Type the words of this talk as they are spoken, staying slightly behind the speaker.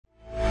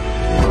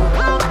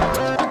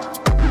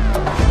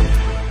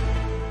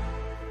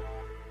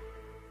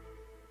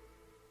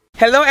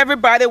Hello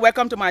everybody,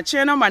 welcome to my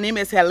channel. My name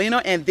is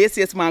Helena and this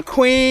is my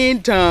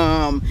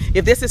queendom.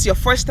 If this is your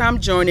first time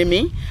joining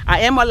me,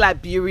 I am a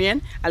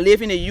Liberian. I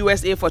live in the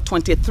USA for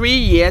 23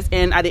 years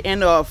and at the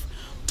end of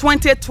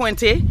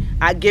 2020,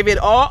 I gave it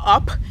all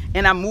up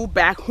and I moved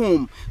back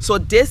home. So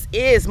this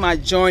is my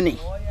journey,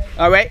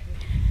 all right?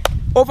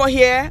 Over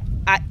here,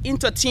 I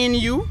entertain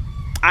you,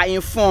 I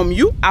inform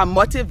you, I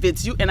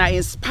motivate you, and I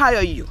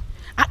inspire you.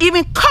 I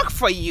even cook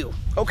for you,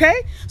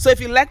 okay? So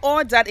if you like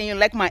all that and you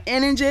like my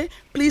energy,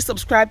 please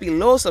subscribe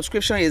below.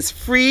 Subscription is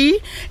free.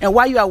 And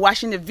while you are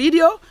watching the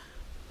video,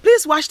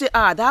 please watch the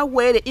ad. That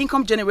way the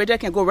income generator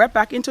can go right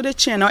back into the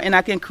channel and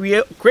I can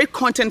create great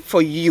content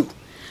for you.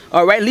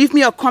 All right, leave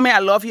me a comment. I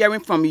love hearing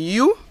from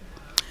you.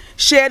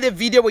 Share the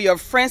video with your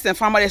friends and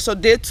family so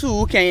they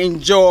too can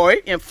enjoy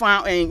and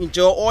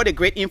enjoy all the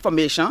great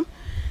information.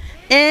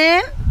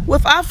 And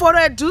without further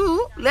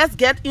ado, let's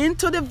get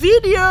into the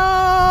video.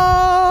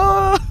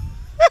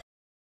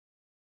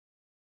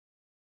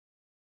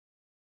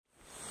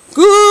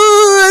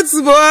 Good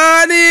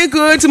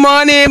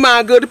morning,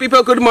 my good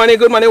people. Good morning.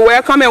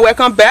 Welcome and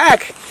welcome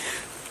back.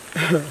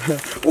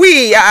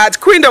 We are at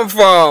Queendom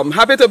Farm.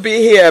 Happy to be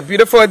here.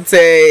 Beautiful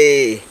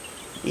day.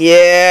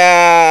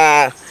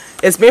 Yeah.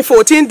 It's been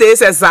 14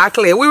 days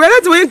exactly. We're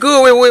really doing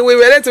good. We're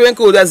really doing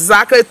good.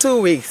 Exactly 2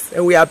 weeks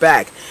and we are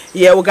back.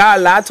 Yeah, we got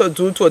a lot to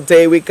do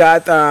today. We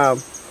got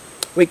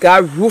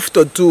roof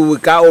to do. We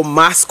got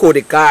Omasco,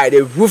 the guy,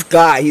 the roof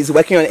guy. He's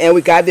working on it. And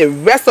we got the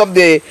rest of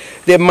the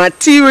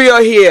material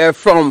here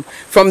from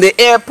the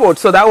airport.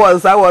 So that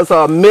was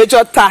a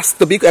major task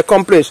to be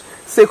accomplished.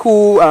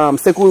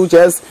 Sekou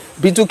just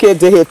B2K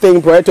did his thing,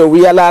 brought to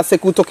Riala.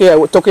 Sekou took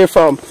it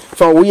from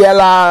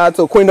Riala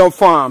to Queendom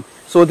Farm.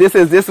 So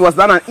this was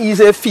not an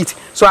easy feat.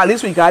 So at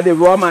least we got the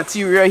raw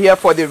material here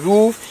for the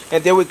roof,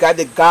 and then we got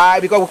the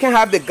guy, because we can't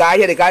have the guy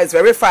here. The guy is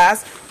very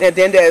fast, and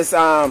then there's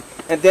and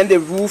then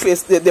the roof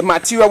is the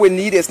material we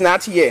need is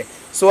not here.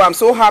 So I'm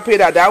so happy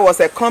that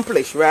was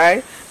accomplished,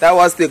 right? That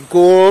was the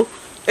goal.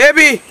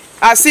 Abby,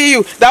 I see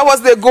you. That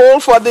was the goal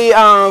for the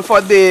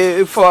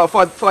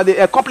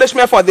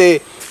accomplishment for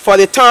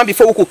the time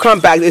before we could come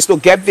back, is to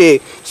get the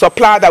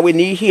supply that we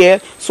need here,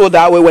 so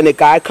that way when the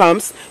guy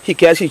comes, he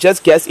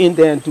just gets in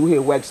there and do his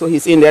work. So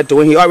he's in there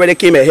he already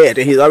came ahead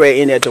and he's already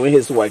in there doing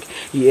his work.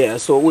 Yeah,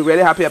 so we're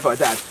really happy about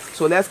that.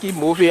 So let's keep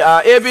moving.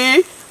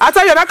 Abby, I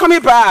thought you're not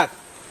coming back.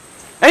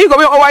 Are you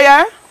going over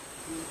here?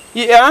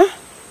 Yeah?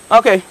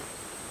 Okay.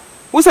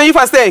 Who sent you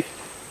for steak?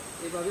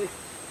 Hey, Bobby.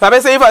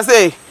 Bobby sent you for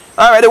steak.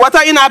 Alright, the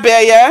water in our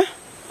bear, yeah?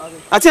 Okay.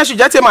 I think I should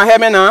just take my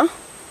helmet now.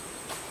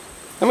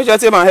 Let me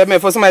just take my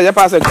helmet for somebody to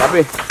pass it.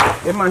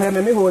 Get my helmet,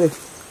 let me hold it.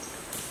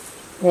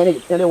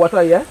 And the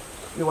water, yeah?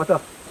 The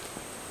water.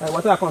 The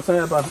water I'm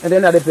concerned about. And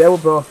then the bear,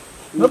 bro.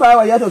 Nobody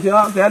was here to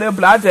tell the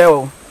blood there.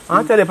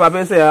 I tell the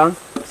papa, say,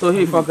 so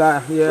he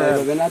forgot. Yeah.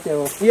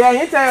 Yeah,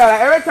 he tell you,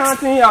 every time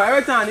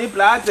I need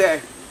blood there.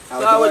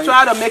 So I will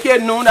try to make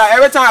it known that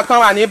every time I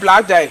come, I need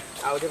blood there.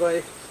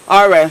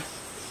 Alright.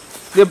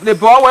 The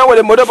boy went with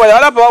the motorboy, the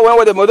other boy went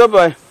with the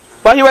motorboy.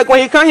 But when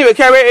he come, he will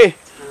carry it.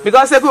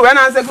 Because Sekou went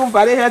on Sekou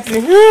body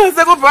hurting.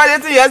 Sekou body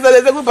hurting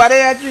yesterday, Sekou body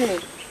hurting.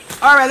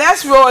 Alright,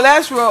 let's roll.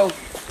 Let's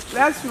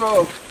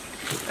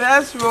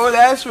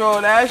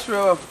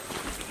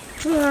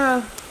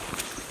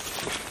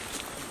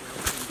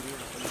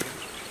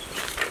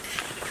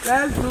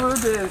do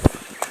this.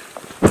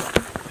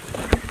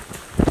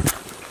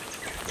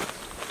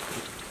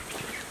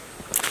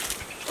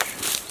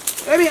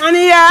 Baby, Annie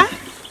here?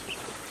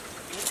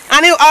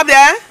 Annie up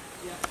there?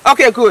 Yeah.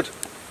 Okay, good.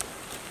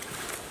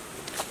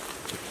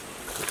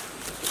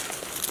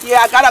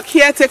 Yeah, I got a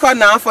caretaker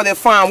now for the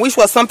farm, which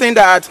was something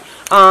that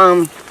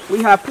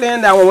we have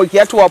planned that when we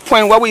get to a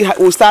point where we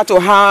start to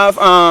have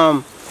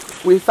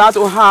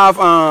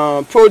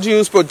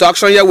produce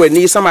production here, we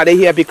need somebody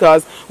here,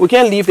 because we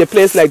can't leave the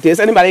place like this.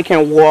 Anybody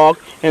can walk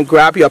and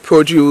grab your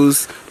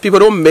produce. People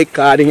don't make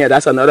garden here.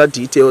 That's another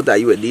detail that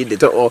you will need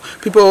later. Or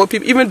people,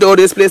 even though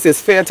this place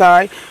is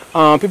fertile,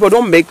 people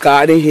don't make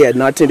garden here.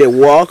 Nothing. They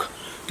walk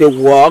to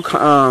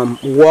Wheeler.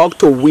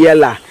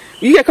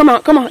 You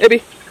can come on,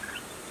 Abby.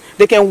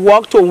 They can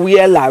walk to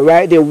Wheeler,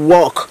 right? They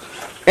walk.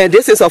 And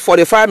this is a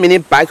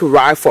 45-minute bike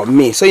ride for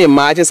me. So you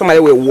imagine somebody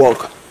will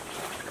walk,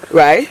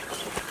 right?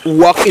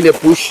 Walk in the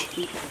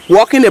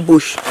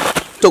bush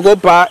to go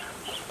back.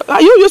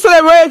 Are you used to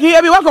the road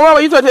here? What's going on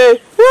with you today?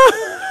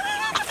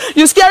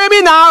 You scaring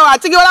me now. I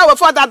think I will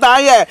fall that down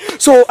here.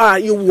 So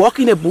you walk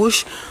in the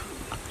bush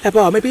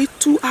about maybe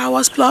 2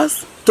 hours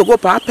plus to go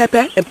buy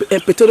pepper and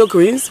potato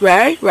greens,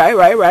 right?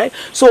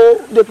 So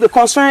the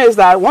concern is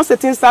that once the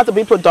things start to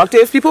be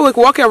productive, people will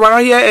walk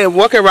around here and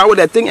walk around with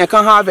that thing and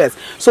can't harvest.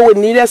 So we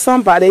needed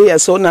somebody here.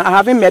 So now I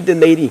haven't met the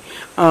lady.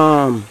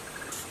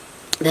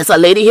 There's a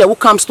lady here who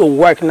comes to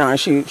work now.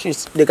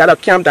 They got a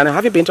camp down. I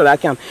haven't been to that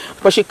camp,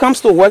 but she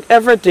comes to work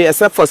every day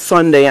except for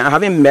Sunday. I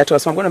haven't met her,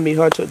 so I'm going to meet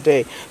her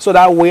today. So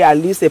that way, at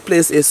least the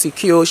place is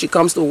secure. She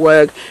comes to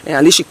work, and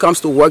at least she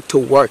comes to work.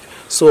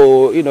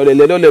 So, you know, the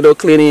little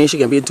cleaning, she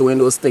can be doing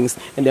those things.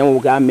 And then we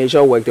got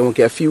major work, then we'll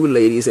get a few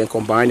ladies and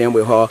combine them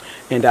with her.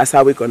 And that's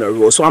how we're going to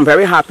roll. So I'm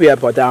very happy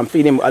about that. I'm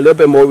feeling a little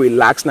bit more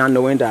relaxed now,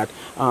 knowing that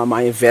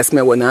my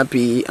investment will not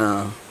be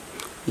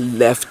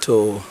left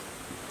to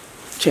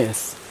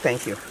chance.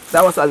 Thank you.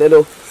 That was a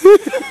little...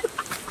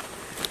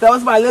 that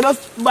was my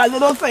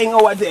little thing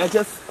over there.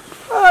 Just,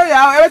 oh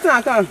yeah, every time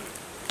I come.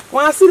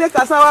 When I see the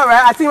cassava,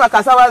 right, I think my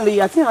cassava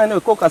leaf. I think I know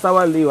cook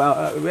cassava leaf.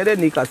 I really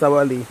need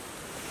cassava leaf.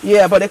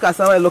 Yeah, but the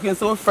cassava is looking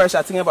so fresh.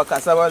 I think about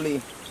cassava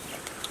leaf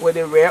with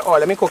the rare oil.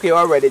 Let me cook it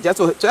already. Just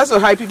to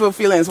hide people's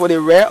feelings with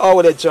the rare oil,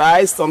 with the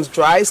dry, some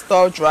dry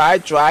stuff, dry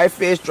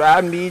fish,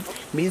 dry meat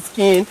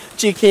skin,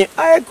 chicken.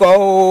 I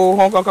go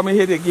Hong Kong, come in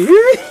here again.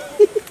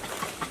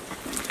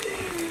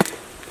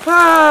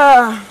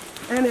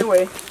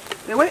 Anyway,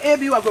 the way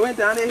AB was going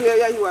down the hill,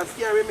 yeah, he was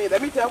scaring me.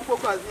 Let me tell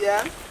focus,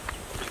 yeah.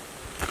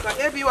 So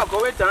AB was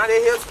going down the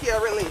hill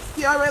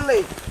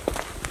scarily.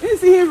 You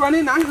see him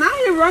running now. Now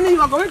he's running. He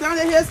was going down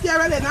the hill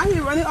scarily. Now he's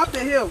running up the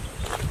hill.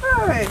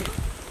 Hey.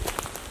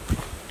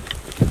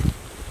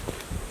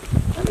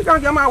 Let me go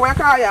get my work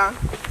out, yeah.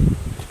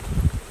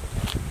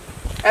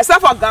 Except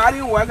for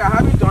garden work, I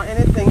haven't done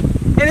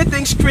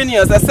anything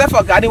strenuous except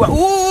for garden work.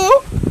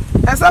 Ooh!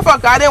 Except for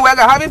garden work,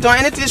 I haven't done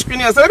anything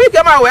strenuous. So let me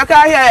get my work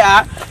out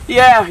here,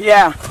 yeah.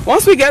 Yeah.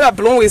 Once we get a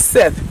bloom with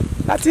set,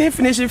 I didn't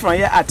finish it from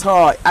here at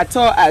all.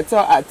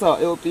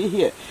 It will be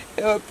here.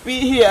 It will be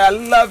here. I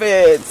love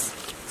it.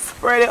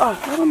 Spread it. Oh,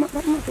 what am I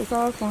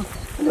cassava from?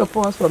 I'm going to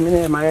pause for a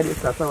minute and marry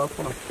this cassava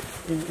from.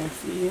 You can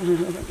see.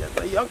 Get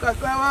a young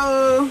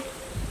cassava.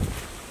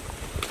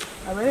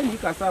 I really need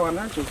cassava. I'm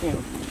not joking.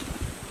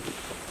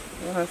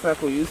 I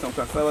could use some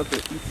cassava to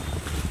eat.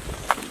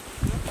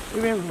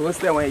 Even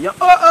roasted when young.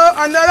 Oh,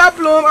 another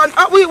bloom.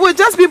 We will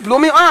just be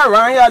blooming all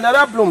around here.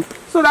 Another bloom.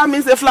 So that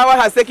means the flower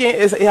has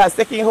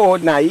taken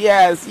hold now.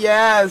 Yes.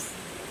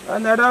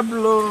 Another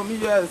bloom.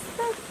 Yes.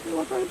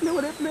 What are you playing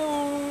with it?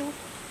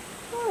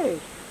 Hey.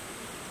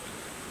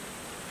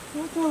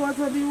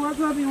 Water.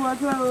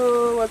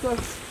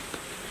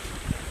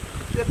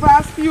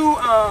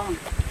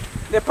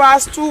 The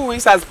past 2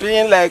 weeks has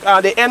been like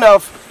the end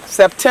of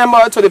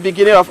September to the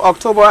beginning of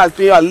October has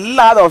been a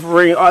lot of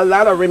rain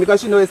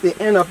because you know it's the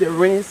end of the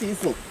rainy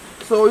season.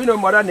 So you know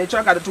Mother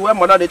Nature got to do what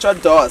Mother Nature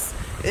does.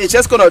 It's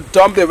just gonna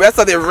dump the rest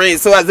of the rain.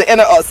 So at the end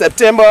of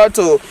September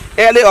to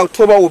early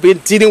October we'll be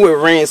dealing with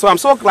rain. So I'm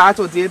so glad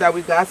today that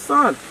we got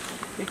sun.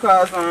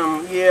 Because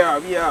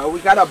yeah, we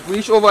got a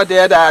bridge over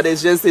there that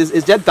is just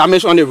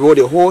damaged on the road,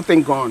 the whole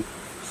thing gone.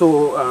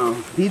 So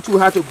D2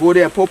 had to go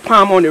there and put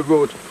palm on the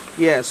road.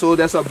 Yeah, so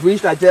there's a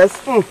bridge that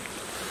just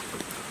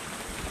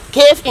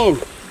cave in.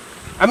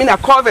 I mean, the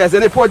covers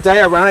and they put dye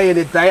around it,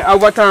 they die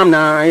over time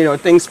now, you know,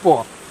 things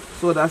fall.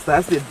 So that's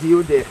the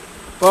deal there.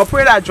 But I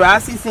pray that dry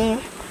season,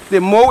 the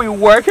more we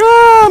work,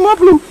 more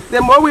bloom.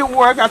 The more we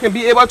work, I can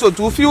be able to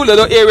do few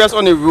little areas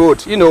on the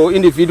road, you know,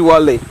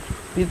 individually.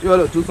 Be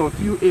able to do some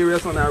few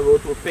areas on that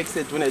road to fix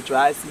it during the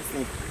dry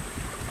season.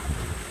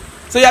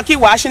 So you keep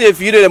watching the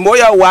video. The more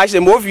you watch, the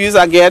more views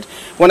I get.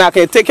 When I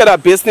can take care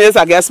of business,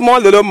 I get small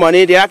little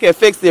money. Then I can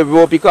fix the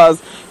road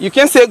because you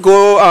can say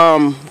go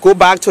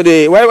back to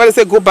the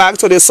go back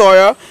to the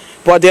soil,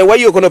 but then where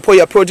you're gonna put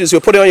your produce, you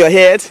put it on your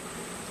head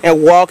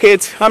and walk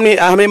it. How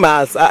many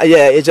miles?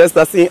 Yeah, it just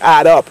doesn't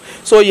add up.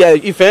 So yeah,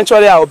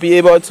 eventually I'll be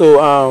able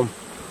to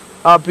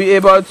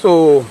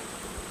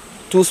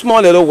do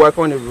small little work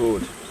on the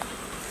road.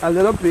 A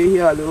little bit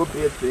here, a little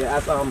bit there,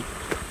 as I'm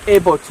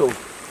able to.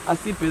 I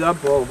see better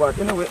ball, but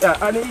anyway,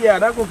 yeah,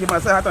 that could keep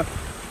myself.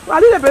 I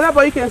need a better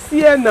ball. You can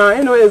see it now.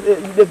 You know,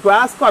 the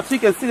grass cut. So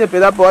you can see the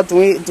better ball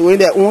doing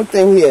their own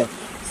thing here.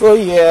 So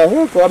yeah,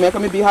 here go. I'm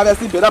gonna be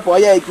harvesting better ball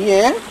here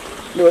again.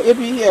 No, it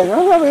be here. I'm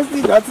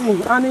harvesting that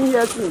thing. And in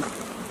here too.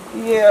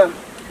 Yeah.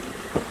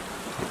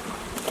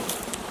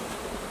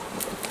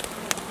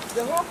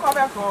 The whole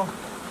cover gone.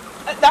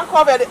 That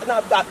cover,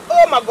 that.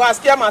 Oh my God! I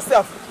scared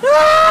myself.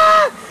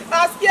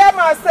 I scared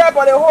myself,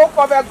 but the whole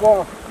cover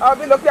gone. I'll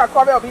be looking at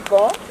cover, will be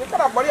gone. The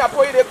kind of money I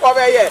put in the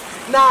cover here.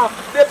 Now,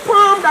 the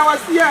palm that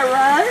was here,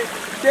 right?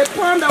 The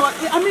palm that was,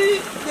 I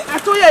mean, I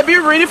told you it'd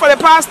been raining for the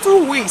past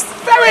 2 weeks.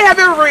 Very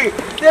heavy rain.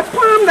 The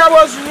palm that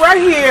was right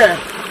here,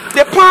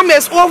 the palm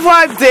is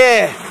over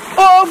there.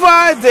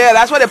 Over there,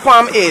 that's where the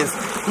palm is.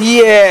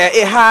 Yeah,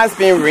 it has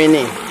been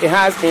raining. It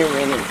has been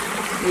raining.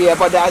 Yeah,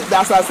 but that's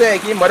what I say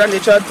again, Mother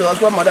Nature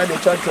does what Mother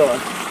Nature does.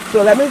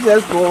 So let me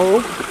just go.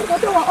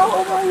 They were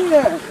all over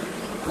here.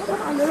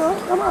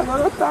 Come on,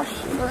 little touch.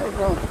 There you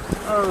go.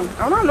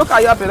 I will not look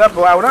at you, better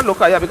boy. I will not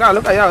look at you because I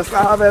look at you and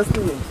start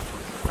harvesting.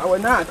 I will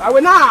not.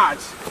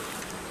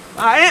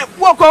 I ain't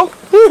Woko.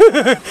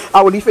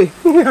 I will leave it.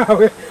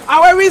 I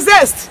will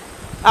resist.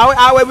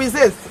 I will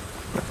resist.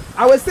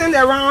 I will send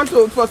around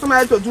for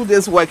somebody to do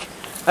this work.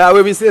 I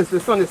will resist. The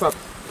sun is up.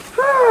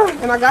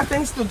 And I got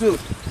things to do.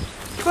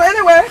 So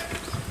anyway,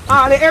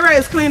 the area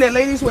is clean. The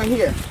ladies were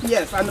here.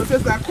 Yes, I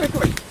noticed that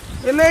quickly.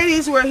 The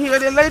ladies were here.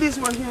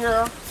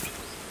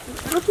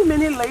 Not too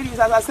many ladies,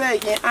 as I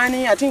said, and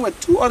Annie, I think with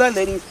 2 other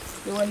ladies,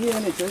 they were here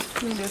and they just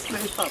cleaned this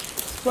place up.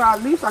 So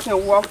at least I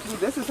can walk through.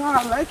 This is how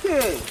I like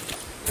it.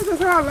 This is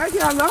how I like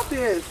it. I love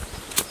this.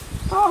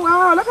 Oh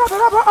wow, look how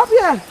big up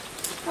here.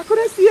 I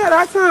couldn't see it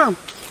that time.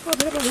 Oh,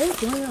 baby, where's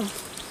going?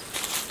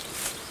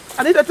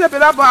 I need to tip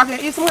it up, but I can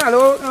eat some kind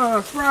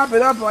of fried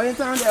it up or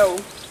anytime there.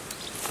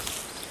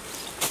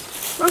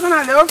 Some kind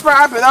of little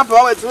fried it up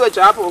or to a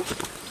chapel.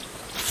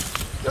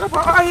 Get up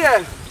out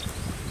here.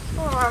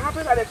 Oh, I'm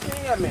happy that they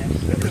clean here, man.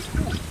 This is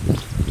cool.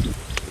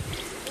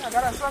 Yeah, I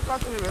got a suck up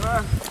to me,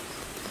 man.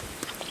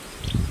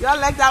 Y'all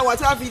like that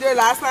water video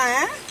last time,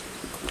 eh?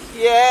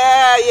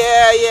 Yeah.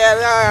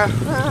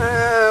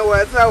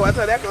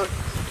 Water. That goes.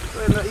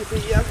 You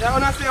see, I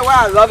understand why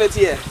I love it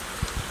here.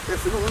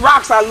 It's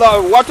rocks I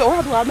love. Water.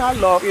 What do I not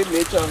love in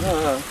nature?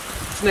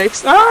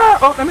 Snakes.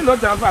 Oh, let me look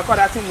down so I call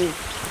that thing me.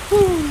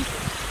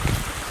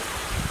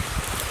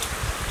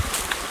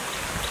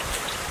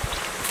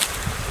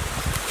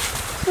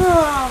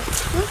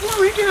 This one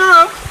hanging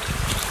out.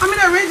 I'm in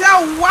the ridge.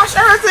 I wash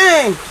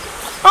everything.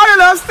 All the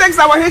little sticks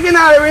that were hanging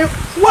out of the ring.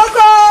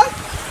 Welcome.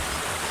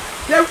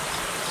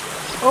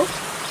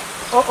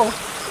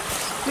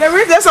 The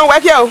ring did some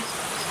work here.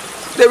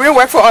 The ring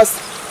work for us.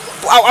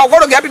 I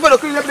want to get people to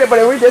clean up there, but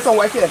the ring did some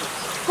work here.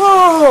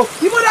 Oh,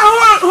 you know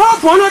that whole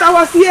bonnet that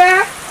was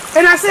here,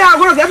 and I said I'm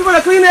going to get people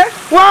to clean it.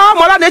 Wow,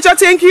 Mother Nature,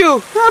 thank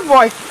you. Good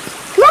boy.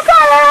 Look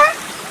at it.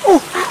 Oh,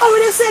 I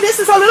already said this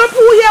is a little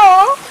pool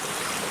here.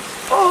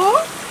 Oh,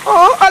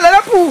 a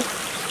little pool.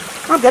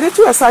 I'm getting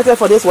too excited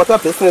for this water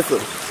business.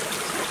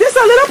 This is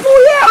a little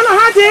pool here on a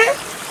hot day.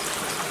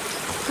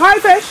 Hi,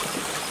 fish.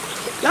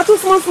 They're too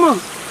small.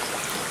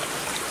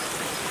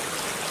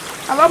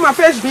 I love my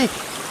fish big.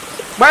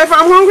 But if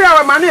I'm hungry, I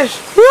will manage.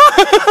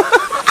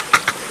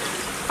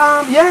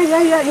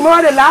 Yeah. You know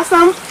what, the last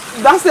time,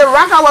 that's the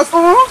rock I was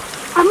on.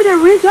 I mean, the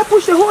rain just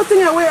pushed the whole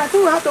thing away. I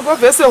think we have to go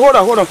visit. Hold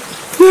on.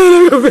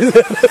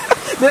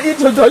 They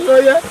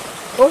introduction here.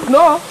 Oh,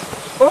 no.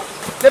 Oh,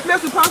 the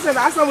place to pass the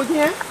last time we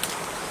came.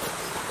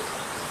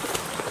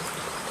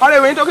 Oh,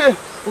 the rain, okay.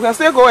 We can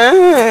still go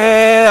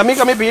in. I mean,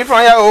 can we be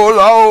from here? Oh,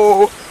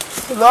 low.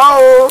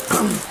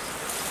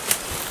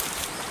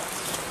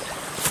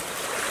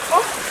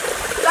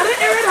 That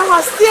area that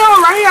was still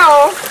right here.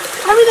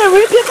 I mean, they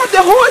really pick up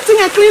the whole thing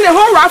and clean the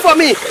whole rock for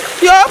me.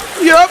 Yup.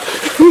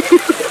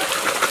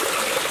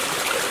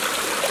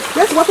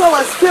 This water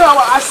was still.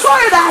 I saw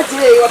it that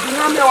day. You were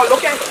behind me. I was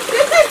looking.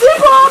 This is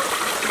deep up.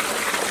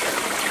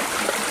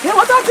 Yeah,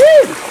 what I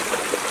did?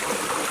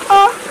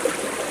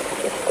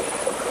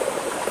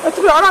 It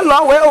took me a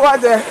long way over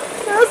there.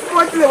 That's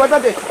what the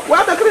water did. We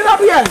have to clean up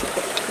here.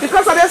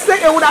 Because of this thing,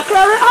 it would have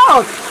cleared it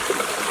out.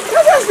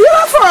 This is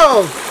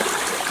beautiful.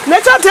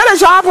 Nature did a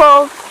job,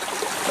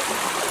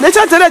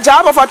 Nature did a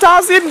job of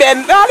 1,000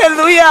 men.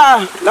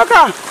 Hallelujah. Look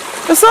at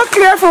it's so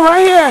clear from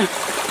right here.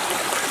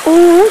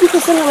 Oh, you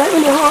can see it right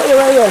in the whole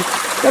area here.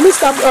 Let me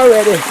stop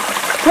already.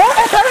 Well,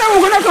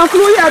 we're going to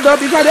conclude here though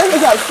because this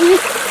is a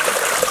sweet.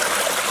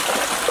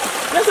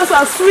 This is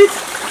a sweet.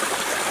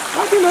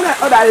 How do you know that?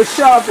 Oh, that is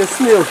shell of the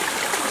snail.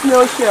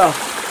 Snail shell.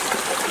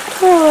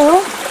 Oh,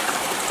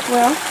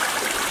 well.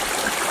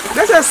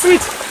 This is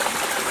sweet.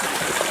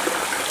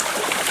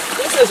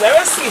 This is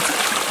very sweet.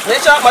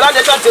 Mother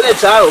Nature did a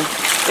job.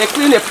 They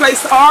clean the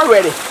place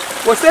already.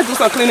 We'll still do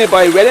some cleaning,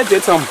 but we already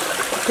did some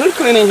good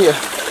cleaning here.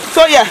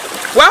 So yeah,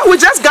 well, we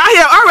just got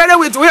here already.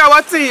 We're doing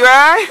our thing,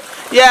 right?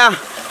 Yeah.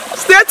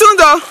 Stay tuned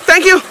though.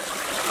 Thank you.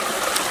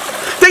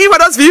 Thank you for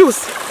those views.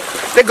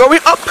 They're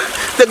going up.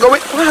 They're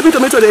going. What happened to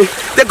me today?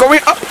 They're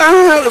going up.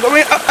 They're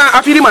going up.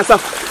 I'm feeding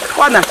myself.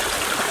 What now?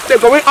 They're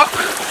going up.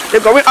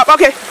 They're going up.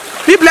 Okay.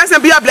 Be blessed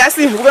and be a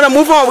blessing. We're gonna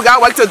move on. We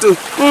got work to do.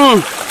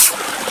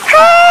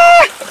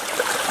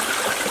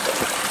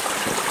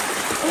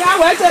 Yeah,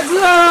 work to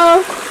do.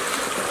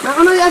 Now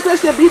I know you're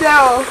supposed to be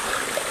there.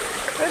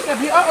 Supposed to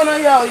be up on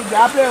your. You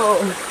got it.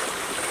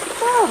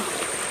 Oh.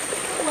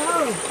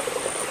 Wow.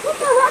 Look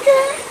at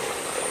Rocky.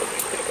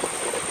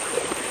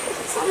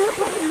 Sorry,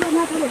 I'm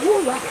not going to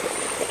hold rock.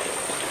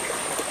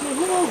 The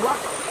whole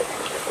rock.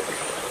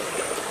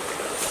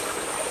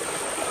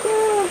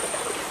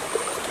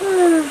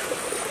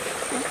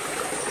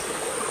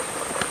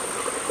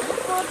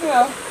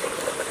 Yeah.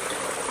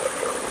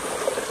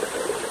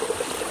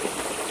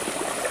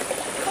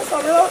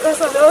 There's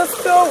a little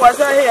still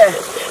water here.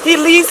 He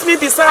leads me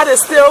beside the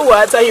still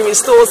water. He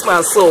restores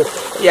my soul.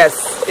 Yes,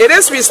 it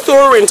is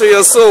restoring to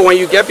your soul when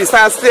you get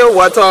beside still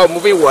water or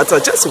moving water.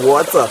 Just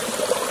water.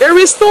 It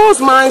restores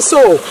my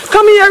soul.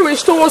 Come here,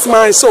 restores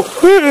my soul.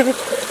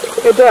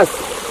 It does.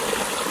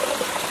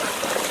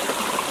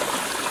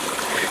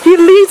 He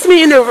leads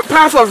me in the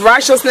path of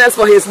righteousness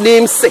for his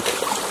name's sake.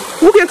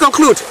 Who can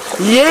conclude?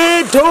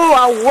 Yea, though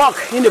I walk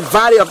in the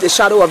valley of the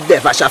shadow of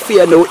death, I shall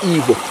fear no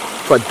evil,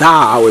 for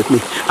thou art with me.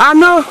 I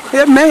know.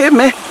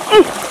 Amen.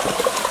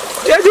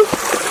 Jeju,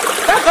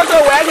 let's go to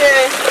the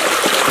wedding.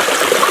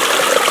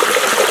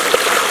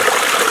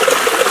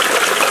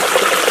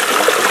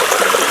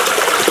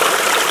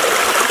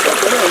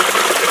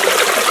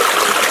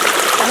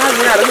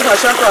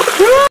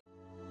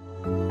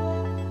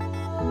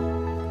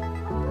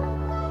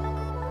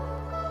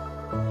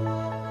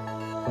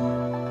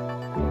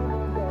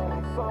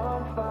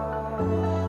 you.